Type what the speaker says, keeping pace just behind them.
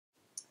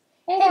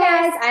Hey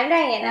guys, I'm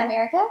Diana. I'm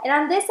Erica. And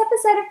on this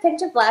episode of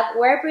Pinch of Love,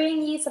 we're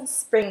bringing you some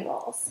spring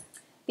rolls.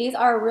 These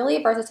are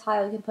really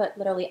versatile. You can put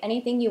literally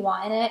anything you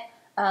want in it.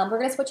 We're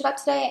going to switch it up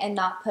today and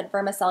not put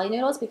vermicelli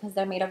noodles because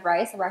they're made of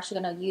rice. And we're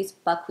actually going to use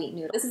buckwheat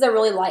noodles. This is a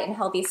really light and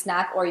healthy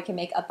snack, or you can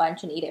make a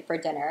bunch and eat it for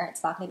dinner.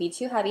 It's not going to be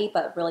too heavy,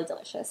 but really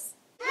delicious.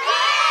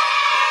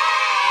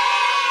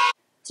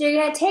 So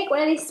you're going to take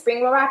one of these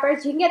spring roll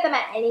wrappers. You can get them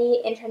at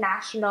any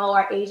international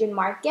or Asian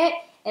market.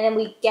 And then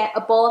we get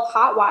a bowl of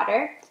hot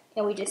water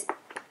and we just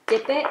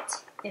dip it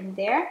in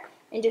there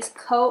and just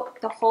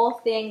coat the whole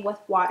thing with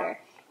water.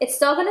 It's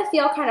still going to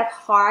feel kind of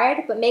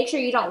hard, but make sure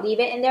you don't leave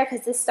it in there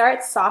because this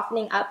starts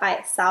softening up by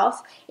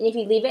itself. And if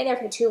you leave it in there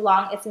for too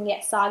long, it's going to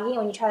get soggy. And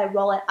when you try to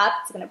roll it up,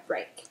 it's going to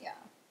break. Yeah.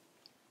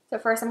 So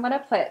first I'm going to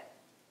put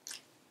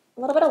a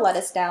little bit of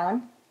lettuce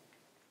down.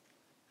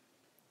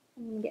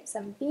 I'm going to get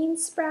some bean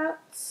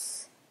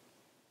sprouts.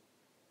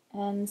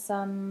 And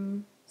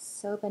some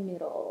soba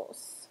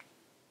noodles.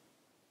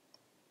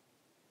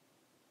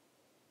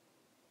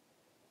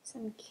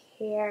 Some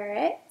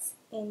carrots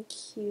and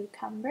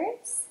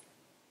cucumbers.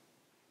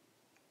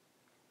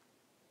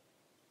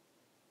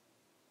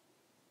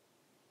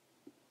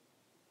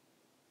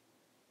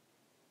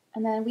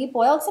 And then we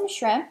boiled some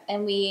shrimp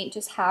and we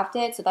just halved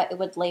it so that it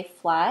would lay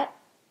flat.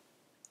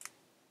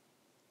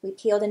 We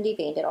peeled and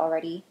deveined it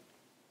already.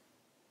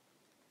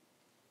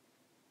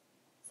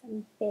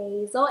 Some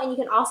basil, and you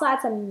can also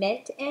add some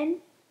mint in.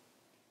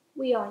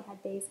 We only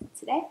had basil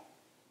today.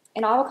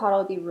 An avocado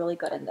would be really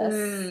good in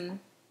this.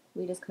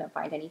 We just couldn't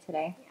find any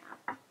today.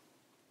 Yeah.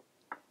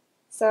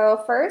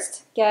 So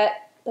first,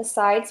 get the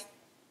sides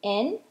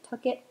in,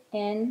 tuck it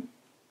in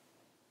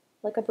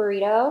like a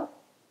burrito.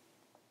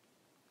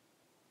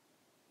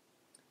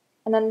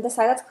 And then the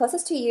side that's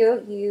closest to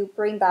you, you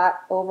bring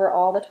that over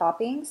all the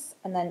toppings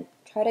and then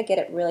try to get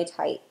it really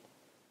tight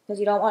because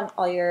you don't want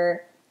all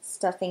your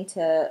stuffing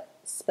to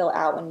spill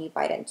out when you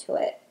bite into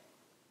it.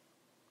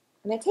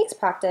 And it takes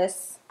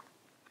practice.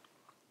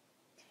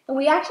 And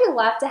we actually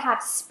love to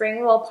have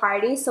spring roll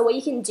parties, so what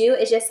you can do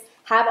is just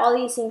have all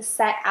these things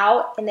set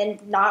out and then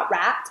not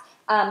wrapped,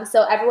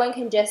 so everyone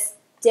can just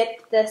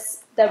dip the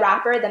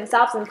wrapper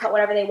themselves and put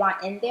whatever they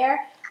want in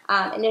there,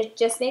 and it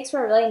just makes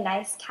for a really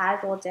nice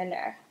casual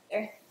dinner.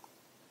 And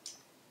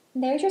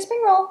there's your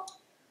spring roll.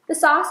 The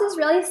sauce is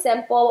really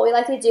simple. What we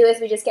like to do is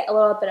we just get a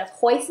little bit of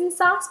hoisin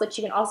sauce, which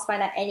you can also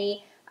find at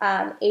any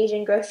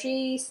Asian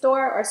grocery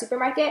store or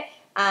supermarket,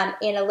 and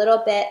a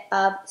little bit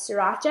of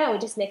sriracha, and we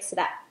just mix it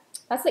up.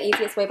 That's the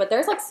easiest way, but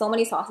there's like so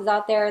many sauces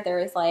out there.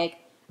 There's like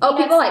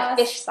people like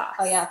fish sauce.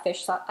 Oh yeah,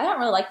 fish sauce. I don't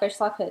really like fish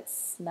sauce because it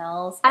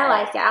smells. I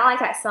like it. I don't like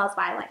how it smells,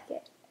 but I like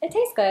it. It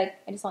tastes good.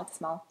 I just don't like the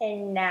smell.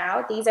 And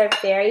now these are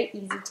very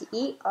easy to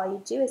eat. All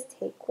you do is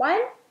take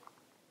one,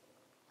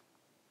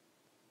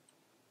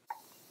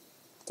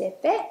 dip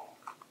it,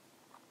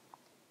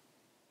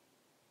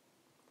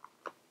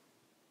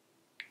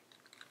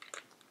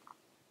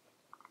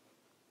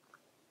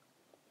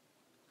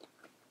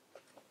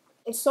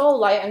 It's so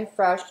light and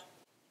fresh.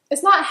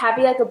 it's not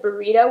heavy like a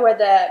burrito where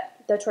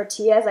the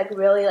tortilla is like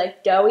really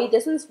like doughy.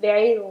 This one's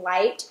very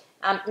light,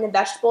 and the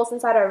vegetables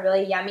inside are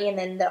really yummy, and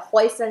then the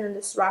hoisin and the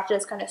sriracha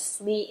is kind of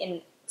sweet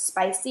and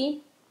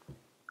spicy.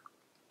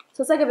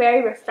 So it's like a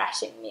very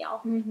refreshing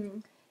meal.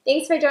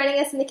 Thanks for joining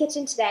us in the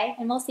kitchen today.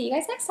 And we'll see you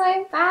guys next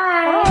time.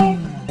 Bye.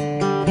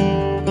 Bye.